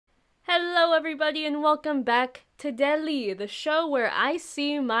Hello everybody and welcome back to Jelly, the show where I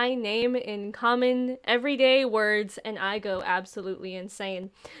see my name in common everyday words and I go absolutely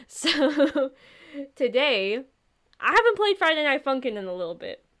insane. So today, I haven't played Friday Night Funkin' in a little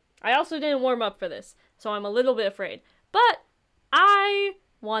bit. I also didn't warm up for this, so I'm a little bit afraid. But I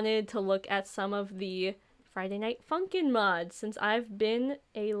wanted to look at some of the Friday Night Funkin' mods since I've been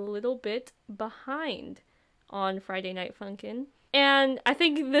a little bit behind on Friday Night Funkin'. And I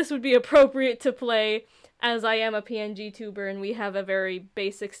think this would be appropriate to play as I am a PNGTuber and we have a very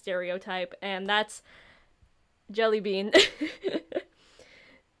basic stereotype, and that's Jellybean.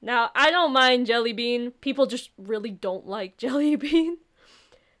 Now, I don't mind Jellybean. People just really don't like Jellybean.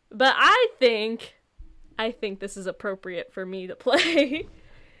 But I think this is appropriate for me to play.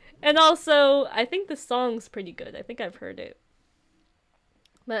 And also, I think the song's pretty good. I think I've heard it.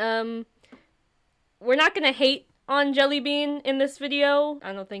 But, we're not gonna hate on Jellybean in this video.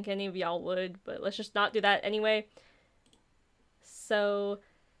 I don't think any of y'all would, but let's just not do that anyway. So,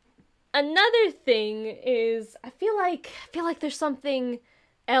 another thing is, I feel like there's something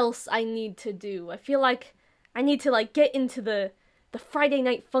else I need to do. I feel like I need to get into the Friday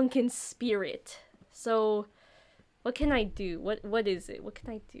Night Funkin' spirit. So, what can I do? What is it? What can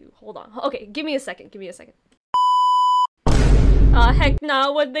I do? Hold on. Okay, give me a second. Aw, heck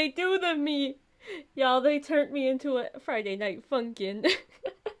nah, what'd they do to me? Y'all, they turned me into a Friday Night Funkin'.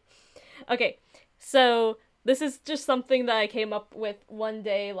 Okay, so this is just something that I came up with one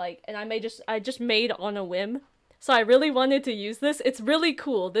day, and I just made on a whim. So I really wanted to use this. It's really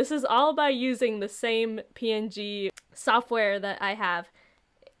cool. This is all by using the same PNG software that I have,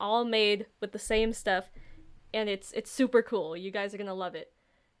 all made with the same stuff, and it's super cool. You guys are gonna love it.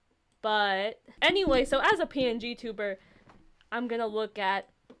 But anyway, so as a PNGTuber, I'm gonna look at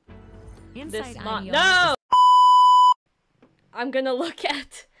this mod. No! I'm gonna look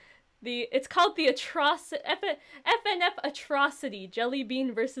at it's called the FNF Atrocity,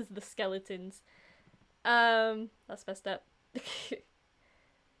 Jellybean versus the Skeletons. That's messed up.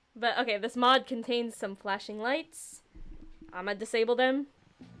 But okay, this mod contains some flashing lights. I'm gonna disable them.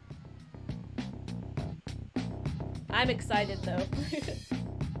 I'm excited though.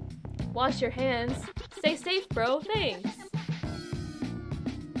 Wash your hands. Stay safe, bro. Thanks.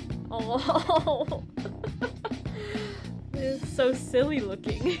 Oh, it's so silly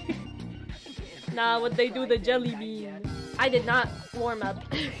looking. Nah, what they do to Jellybean. I did not warm up.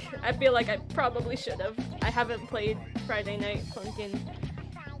 I feel like I probably should have. I haven't played Friday Night Funkin'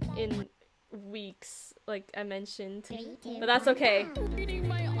 in weeks, like I mentioned. But that's okay. Reading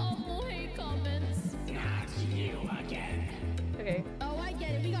my awful hate comments. Not you again. Okay. Oh, I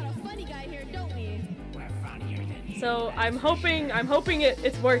get it. We got a funny guy here, don't we? We're funnier than you. So I'm hoping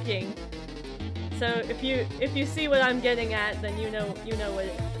it's working. So if you see what I'm getting at, then you know what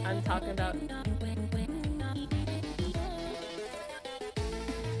I'm talking about.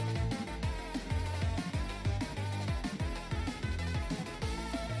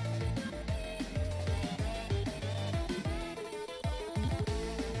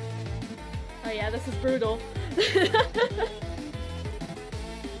 Oh yeah, this is brutal.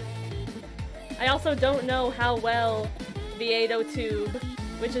 I also don't know how well veadotube,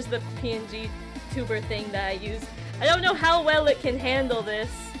 which is the PNGTuber thing that I use, I don't know how well it can handle this.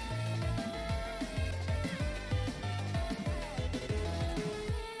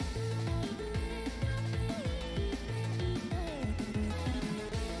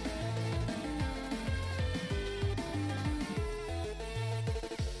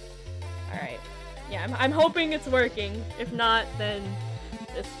 Alright. Yeah, I'm hoping it's working. If not, then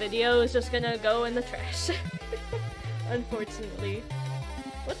this video is just gonna go in the trash. Unfortunately.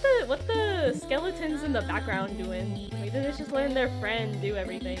 What the skeletons in the background doing? Maybe they just letting their friend do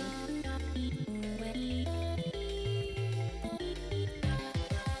everything.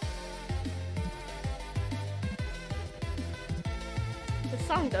 The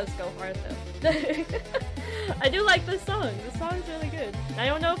song does go hard though. I do like this song. The song's really good. I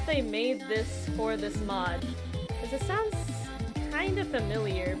don't know if they made this for this mod, because it sounds kind of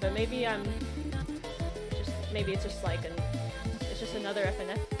familiar, but maybe maybe it's just just another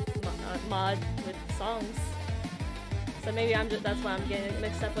FNF mod with songs. So maybe that's why I'm getting it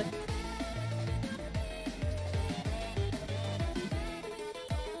mixed up with.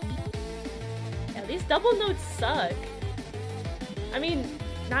 Yeah, these double notes suck. I mean,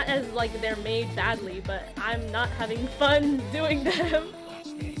 not as they're made badly, but I'm not having fun doing them.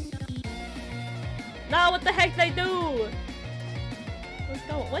 Nah, what the heck they do? What's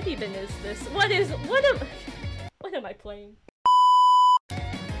going? What even is this? What am I playing?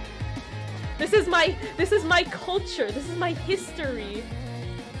 This is my culture. This is my history.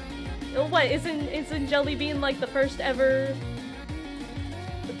 What, isn't Jellybean like the first ever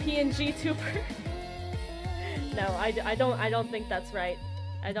the PNGTuber? No, I don't think that's right.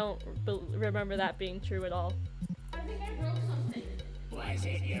 I don't remember that being true at all. I think I broke something. Was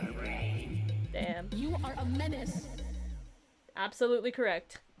it your brain? Damn. You are a menace. Absolutely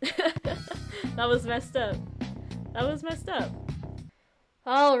correct. That was messed up. That was messed up.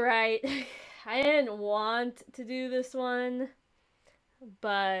 Alright. I didn't want to do this one,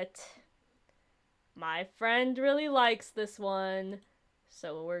 but my friend really likes this one,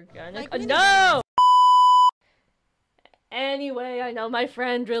 so we're gonna- No! Anyway, I know my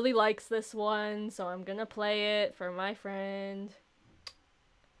friend really likes this one, so I'm gonna play it for my friend.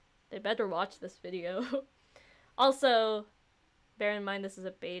 They better watch this video. Also, bear in mind this is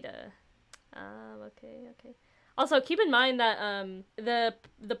a beta. Okay. Also, keep in mind that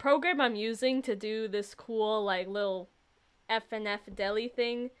the program I'm using to do this cool like little FNF deli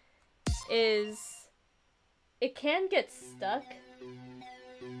thing it can get stuck.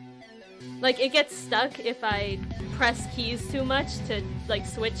 Like, it gets stuck if I press keys too much to like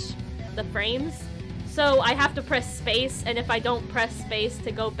switch the frames. So I have to press space, and if I don't press space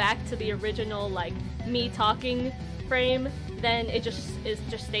to go back to the original like me talking frame, then it just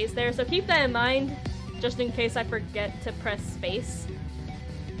stays there. So keep that in mind, just in case I forget to press space.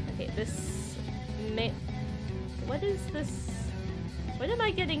 Okay, this may- what is this? What am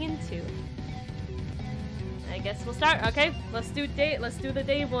I getting into? I guess we'll start. Okay, let's do the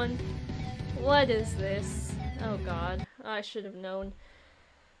Dave one. What is this? Oh god, I should have known.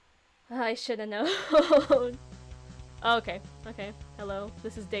 I should have known. Oh, okay. Hello,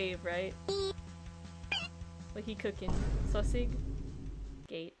 this is Dave, right? What he cooking? Sausage?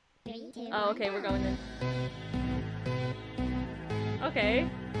 Gate. Oh, okay, we're going in. Okay.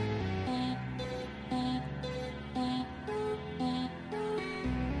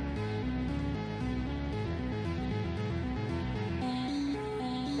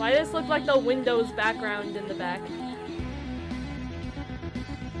 Why does this look like the Windows background in the back?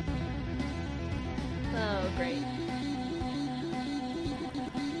 Oh, great.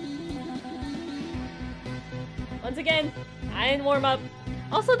 Once again, I didn't warm up.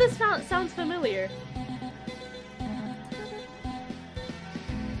 Also, this sounds familiar.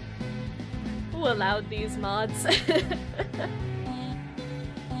 Who allowed these mods?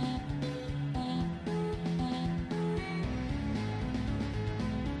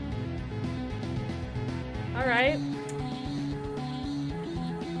 Alright.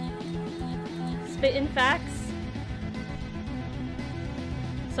 Spittin' facts.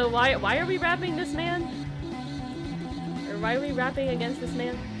 So why are we rapping this man? Or why are we rapping against this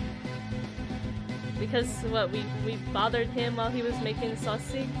man? Because what, we bothered him while he was making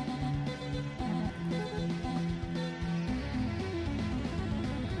sausage?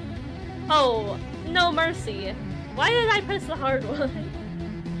 Oh, no mercy. Why did I press the hard one?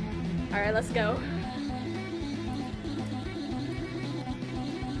 Alright, let's go.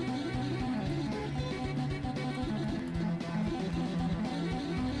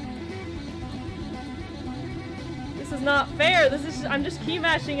 This is not fair. This is I'm just key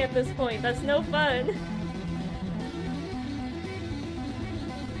mashing at this point. That's no fun.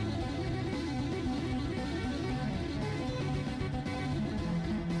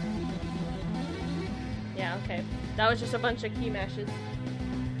 Yeah, okay. That was just a bunch of key mashes.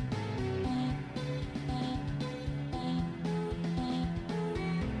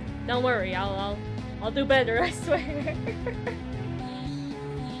 Don't worry, I'll do better, I swear.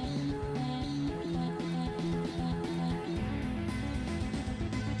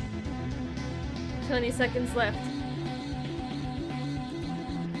 20 seconds left.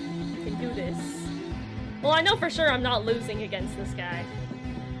 Can do this. Well, I know for sure I'm not losing against this guy.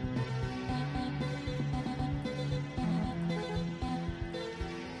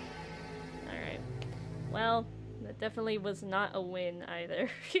 Alright. Well, that definitely was not a win either.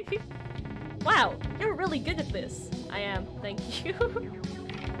 Wow, you're really good at this. I am, thank you.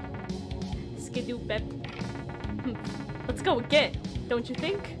 Skidoo bep. Let's go again, don't you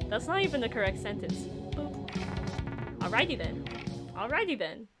think? That's not even the correct sentence. Boop. Alrighty then. Alrighty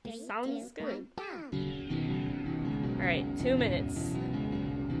then. Sounds good. Alright, 2 minutes.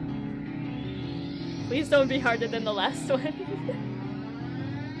 Please don't be harder than the last one.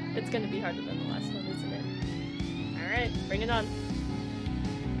 It's gonna be harder than the last one, isn't it? Alright, bring it on.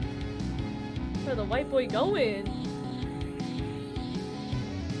 Where's the white boy going?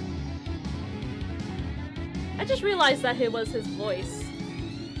 I just realized that it was his voice.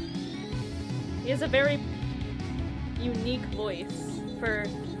 He has a very unique voice for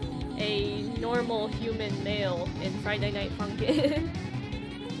a normal human male in Friday Night Funkin'.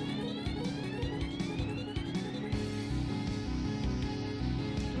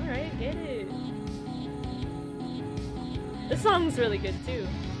 Get it. This song's really good too.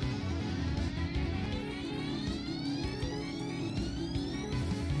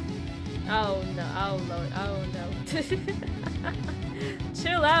 Oh no, oh lord, oh no.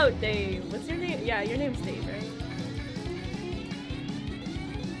 Chill out, Dave. What's your name? Yeah, your name's Dave, right?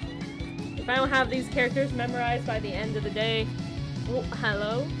 If I don't have these characters memorized by the end of the day... Oh,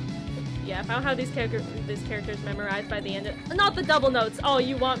 hello? Yeah, if I don't have these characters memorized by the end of... Not the double notes! Oh,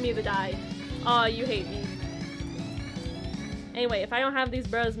 you want me to die. Oh, you hate me. Anyway, if I don't have these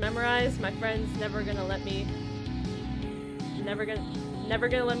bros memorized, my friend's never gonna let me... Never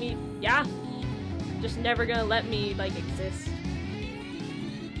gonna let me... Yeah! Just never gonna let me, like, exist.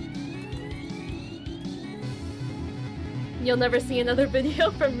 You'll never see another video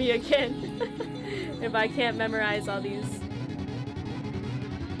from me again if I can't memorize all these.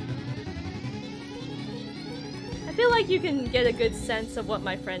 I feel like you can get a good sense of what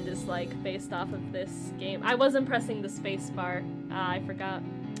my friend is like based off of this game. I wasn't pressing the space bar. I forgot.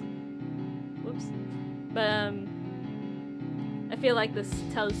 Whoops. But, I feel like this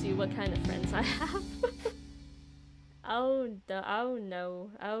tells you what kind of friends I have. Oh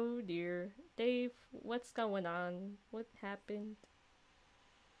no. Oh dear. Dave, what's going on? What happened?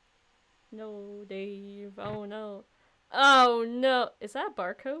 No, Dave. Oh no. Oh no. Is that a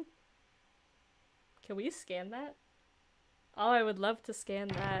barcode? Can we scan that? Oh, I would love to scan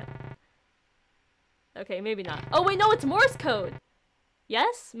that. Okay, maybe not. Oh wait, no, it's Morse code!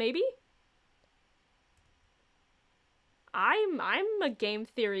 Yes? Maybe? I'm a game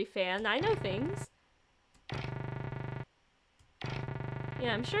theory fan. I know things.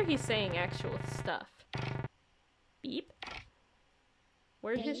 Yeah, I'm sure he's saying actual stuff. Beep.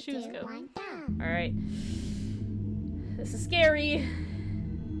 Where'd his shoes go? Alright. This is scary.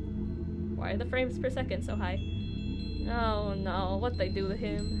 Why are the frames per second so high? Oh no, what they do to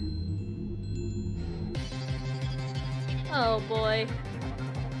him? Oh boy.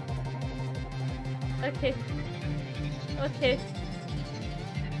 Okay. Okay.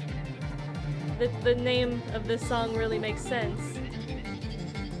 The name of this song really makes sense.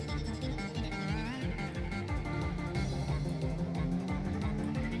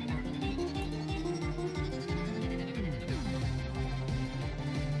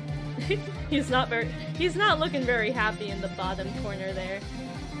 He's not looking very happy in the bottom corner there.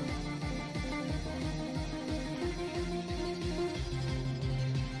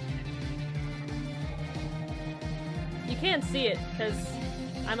 You can't see it because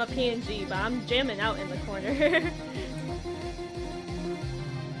I'm a PNG, but I'm jamming out in the corner.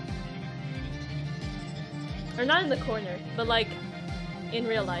 Or not in the corner, but like in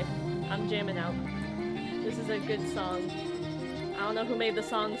real life. I'm jamming out. This is a good song. I don't know who made the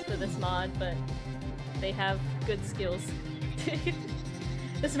songs for this mod, but they have good skills.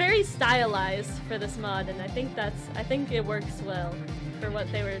 It's very stylized for this mod, and I think it works well for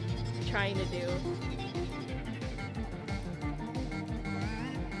what they were trying to do.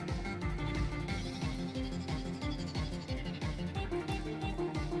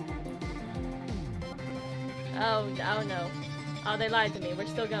 Oh no. Oh, they lied to me. We're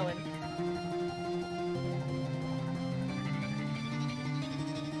still going.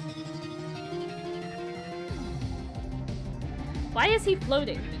 Why is he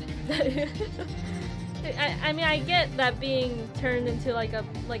floating? I mean, I get that being turned into like a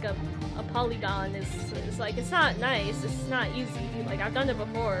polygon is like, it's not nice, it's not easy. Like, I've done it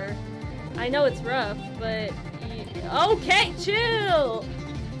before. I know it's rough, but okay, chill.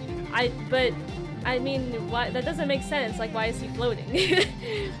 But I mean, why? That doesn't make sense. Like, why is he floating?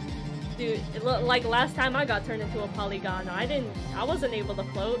 Dude, like last time I got turned into a polygon, I wasn't able to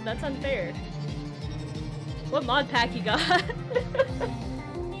float. That's unfair. What mod pack you got?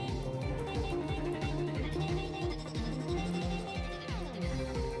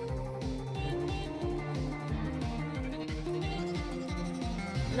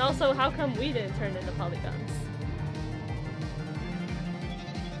 And also, how come we didn't turn into polygons?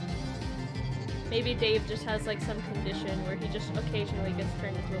 Maybe Dave just has like some condition where he just occasionally gets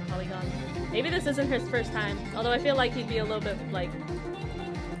turned into a polygon. Maybe this isn't his first time, although I feel like he'd be a little bit like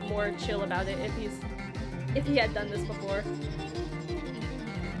more chill about it if he had done this before.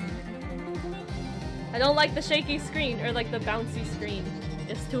 I don't like the shaky screen, or like the bouncy screen.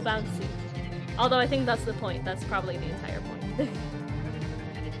 It's too bouncy. Although I think that's the point. That's probably the entire point.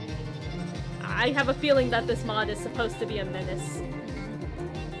 I have a feeling that this mod is supposed to be a menace.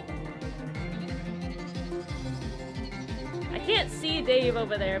 I can't see Dave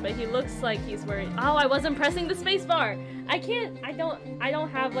over there, but he looks like he's worried. Oh, I wasn't pressing the spacebar! I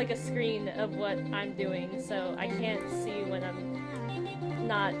don't have like a screen of what I'm doing, so I can't see when I'm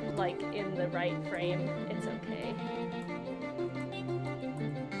not like in the right frame. It's okay.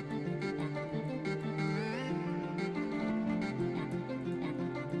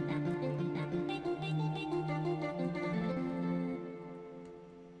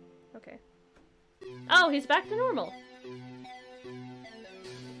 Okay. Oh, he's back to normal.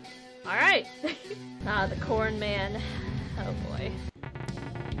 Alright. Ah, the corn man. Oh boy.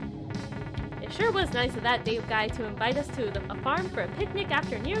 It sure was nice of that Dave guy to invite us to a farm for a picnic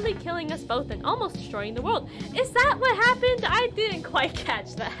after nearly killing us both and almost destroying the world. Is that what happened? I didn't quite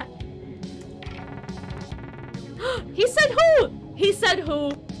catch that. He said who? He said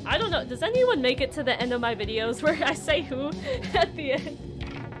who? I don't know. Does anyone make it to the end of my videos where I say who at the end?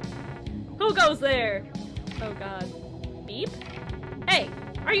 Who goes there? Oh god. Beep? Hey,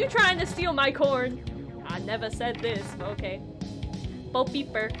 are you trying to steal my corn? I never said this. Okay. Bo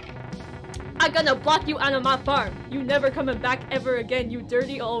beeper. I'm gonna block you out of my farm. You never coming back ever again, you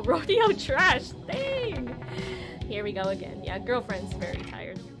dirty old rodeo trash. Dang. Here we go again. Yeah, girlfriend's very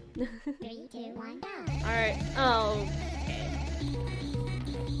tired. 3, 2, 1, go. Alright. Oh. Okay.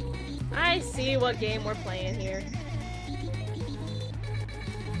 I see what game we're playing here.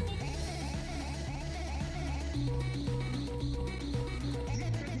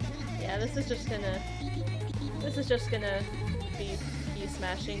 Yeah, this is just gonna be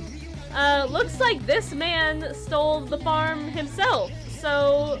smashing. Looks like this man stole the farm himself,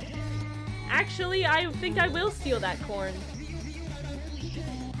 so actually I think I will steal that corn.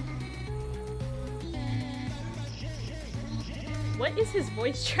 What is his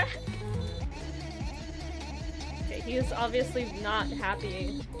voice track? Okay, he is obviously not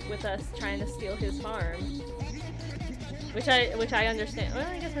happy with us trying to steal his farm. Which I understand. Well,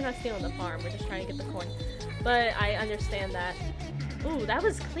 I guess we're not stealing the farm, we're just trying to get the corn. But I understand that. Ooh, that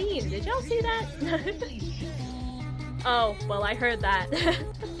was clean. Did y'all see that? Oh, well, I heard that.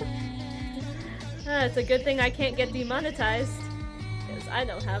 It's a good thing I can't get demonetized. Because I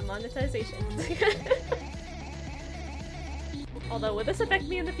don't have monetization. Although, would this affect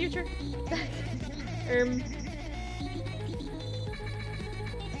me in the future?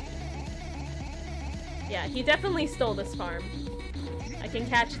 Yeah, he definitely stole this farm. I can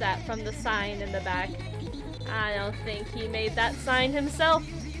catch that from the sign in the back. I don't think he made that sign himself.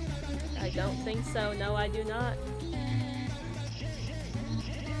 I don't think so. No, I do not.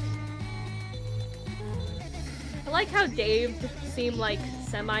 I like how Dave seemed like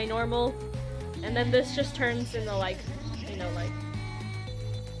semi-normal, and then this just turns into like, you know, like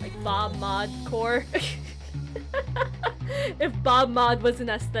Bob Mod core. If Bob Mod was an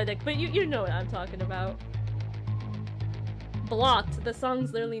aesthetic, but you know what I'm talking about. Blocked. The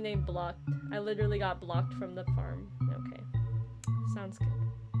song's literally named Blocked. I literally got blocked from the farm. Okay. Sounds good.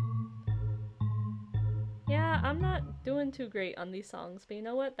 Yeah, I'm not doing too great on these songs, but you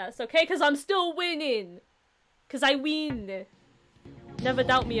know what? That's okay, because I'm still winning! Because I win! Never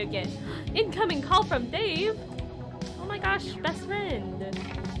doubt me again. Incoming call from Dave! Oh my gosh, best friend!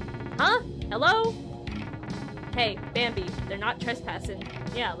 Huh? Hello? Hey, Bambi, they're not trespassing.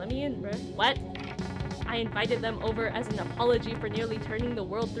 Yeah, let me in, bruh. What? I invited them over as an apology for nearly turning the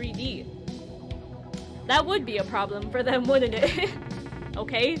world 3D. That would be a problem for them, wouldn't it?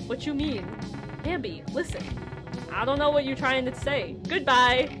 Okay, what you mean? Bambi, listen. I don't know what you're trying to say.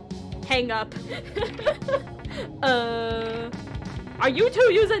 Goodbye! Hang up. Are you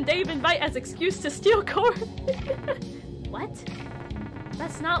two using Dave Invite as excuse to steal corn? What?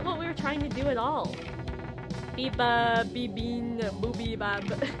 That's not what we were trying to do at all. Beeba, beebeen, boobie bab.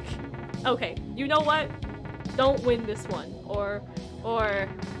 Okay, you know what? Don't win this one. Or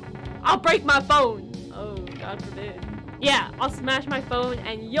I'll break my phone! Oh, God forbid. Yeah, I'll smash my phone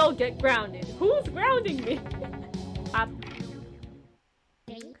and you'll get grounded. Who's grounding me?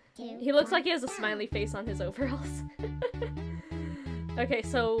 He looks like he has a smiley face on his overalls. Okay,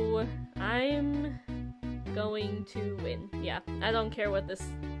 so I'm going to win. Yeah, I don't care what this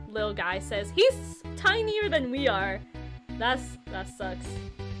little guy says. He's tinier than we are. That sucks.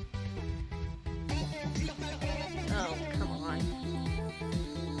 Oh, come on.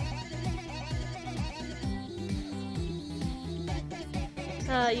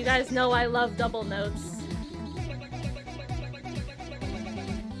 You guys know I love double notes.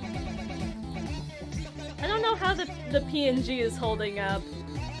 I don't know how the PNG is holding up,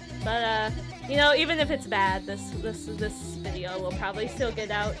 but you know, even if it's bad, this video will probably still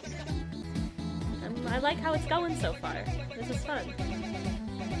get out. I like how it's going so far. This is fun.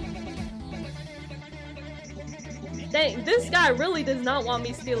 Dang, this guy really does not want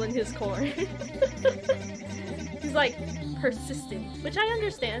me stealing his corn. He's like persistent, which I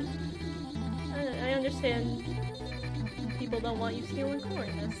understand. I understand people don't want you stealing corn.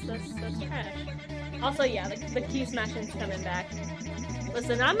 That's trash. Also, yeah, the key smashing's coming back.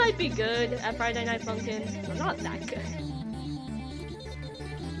 Listen, I might be good at Friday Night Funkin', but not that good.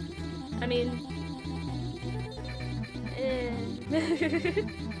 I mean...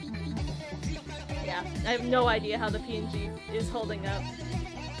 yeah, I have no idea how the PNG is holding up.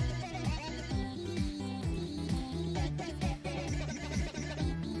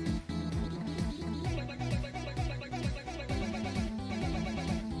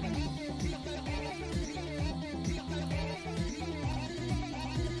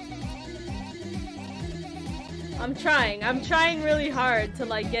 I'm trying really hard to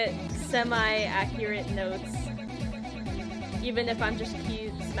like get semi-accurate notes. Even if I'm just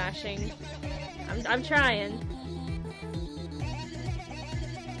key smashing. I'm trying.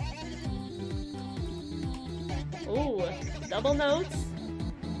 Ooh, double notes?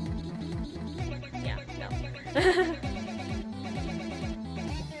 Yeah, no.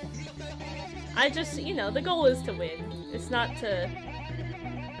 I just, you know, the goal is to win. It's not to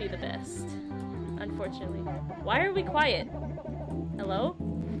be the best. Unfortunately. Why are we quiet? Hello?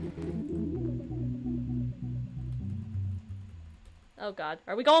 Oh god.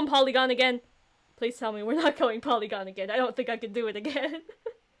 Are we going Polygon again? Please tell me we're not going Polygon again. I don't think I can do it again.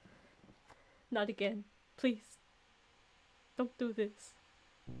 Not again. Please. Don't do this.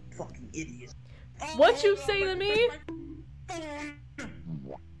 Fucking idiot. What you say to me?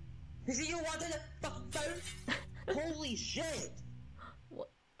 Is it you wanted a fucking phone? Holy shit! What?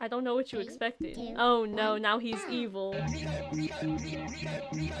 I don't know what you expected. Oh no, now he's evil.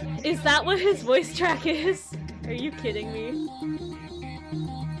 Is that what his voice track is? Are you kidding me?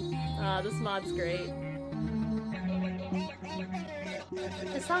 Ah, this mod's great.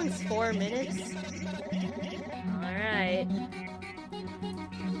 This song's 4 minutes. Alright.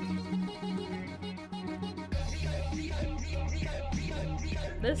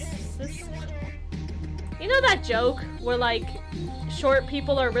 This... You know that joke where, like, short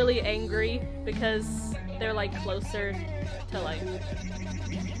people are really angry because they're, like, closer to, like,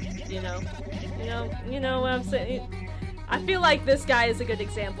 you know what I'm saying? I feel like this guy is a good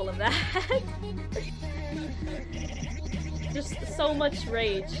example of that. Just so much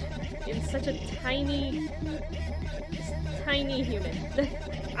rage in such a tiny human.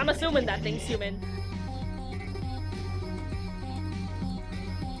 I'm assuming that thing's human.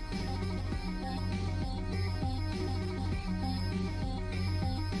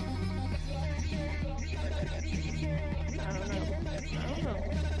 I don't know.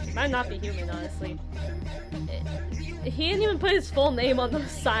 Might not be human, honestly. He didn't even put his full name on the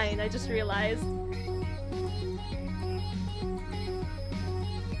sign, I just realized.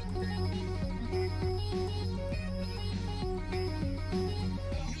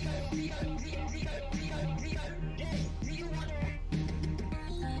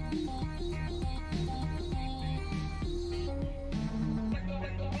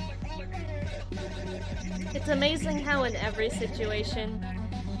 It's amazing how in every situation,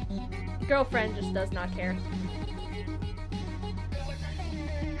 girlfriend just does not care.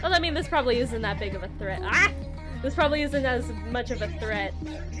 Well, I mean, this probably isn't that big of a threat. Ah! This probably isn't as much of a threat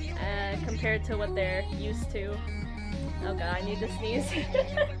compared to what they're used to. Oh god, I need to sneeze.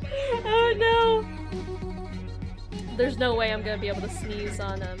 Oh no! There's no way I'm gonna be able to sneeze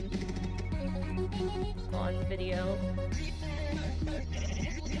on video.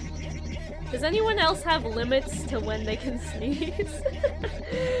 Does anyone else have limits to when they can sneeze?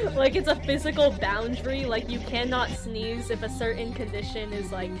 Like it's a physical boundary, like you cannot sneeze if a certain condition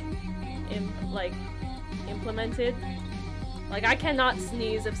is like, implemented. Like I cannot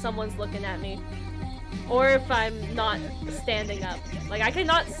sneeze if someone's looking at me. Or if I'm not standing up. Like I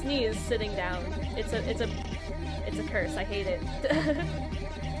cannot sneeze sitting down. It's a curse, I hate it.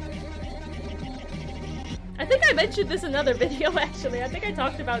 I think I mentioned this in another video, actually. I think I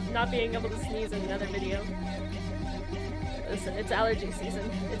talked about not being able to sneeze in another video. Listen, it's allergy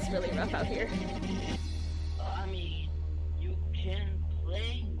season. It's really rough out here. I mean, you can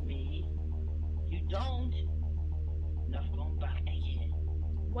play me. You don't. Now come back again.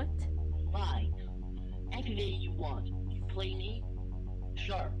 What? Fine. Any day you want. You play me?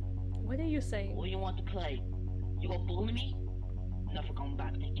 Sure. What are you saying? What do you want to play? You gonna bully me? Never come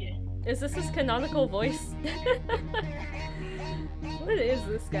back again. Is this his canonical voice? What is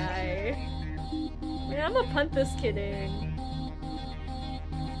this guy? Man, I'm gonna punt this kid in.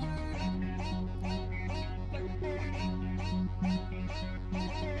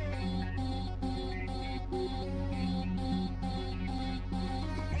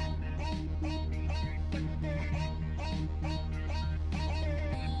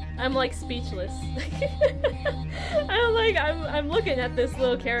 I'm like speechless. I'm looking at this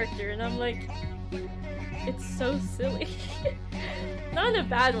little character and I'm like, it's so silly. Not in a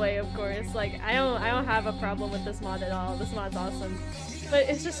bad way, of course. Like I don't have a problem with this mod at all. This mod's awesome. But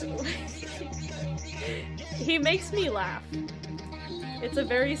it's just he makes me laugh. It's a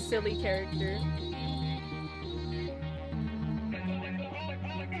very silly character.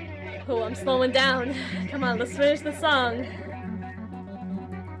 Oh, I'm slowing down. Come on, let's finish the song.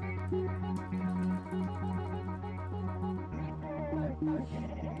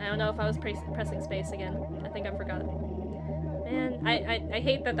 I don't know if I was pressing space again. I think I forgot. Man, I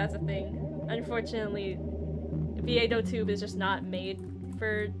hate that that's a thing. Unfortunately, veadotube is just not made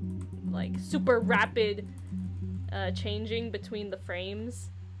for like super rapid changing between the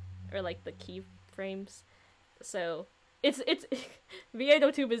frames or like the key frames. So it's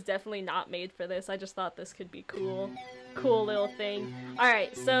veadotube is definitely not made for this. I just thought this could be cool little thing.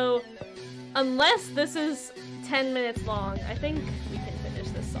 Alright, so unless this is 10 minutes long, I think we can finish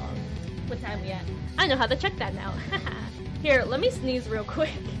this song. What time we at? I know how to check that now. Here, let me sneeze real quick.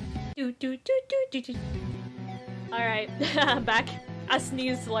 Alright, back. I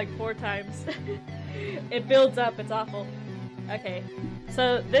sneezed like 4 times. It builds up, it's awful. Okay,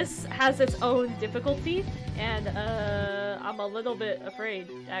 so this has its own difficulty, and I'm a little bit afraid,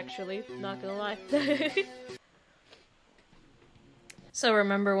 actually, not gonna lie. So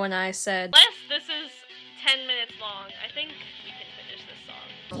remember when I said, unless this is 10 minutes long, I think we can finish this song.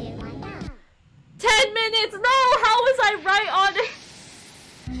 10 minutes! No! How was I right on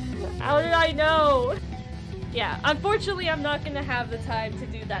it? How did I know? Yeah, unfortunately I'm not gonna have the time to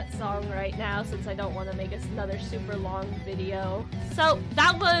do that song right now since I don't want to make another super long video. So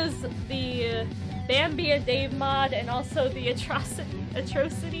that was the Bambi and Dave mod and also the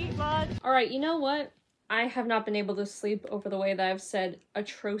atrocity mod. Alright, you know what? I have not been able to sleep over the way that I've said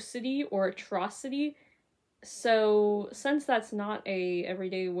atrocity or atrocity. So since that's not a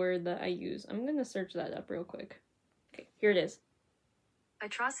everyday word that I use, I'm gonna search that up real quick. Okay, here it is.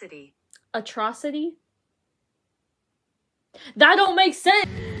 Atrocity. Atrocity? That don't make sense!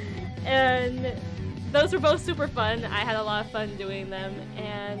 And those were both super fun. I had a lot of fun doing them,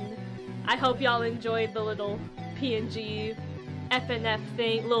 and I hope y'all enjoyed the little PNG FNF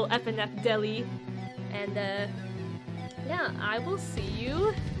thing, little FNF deli. And yeah, I will see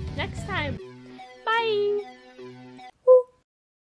you next time. Bye!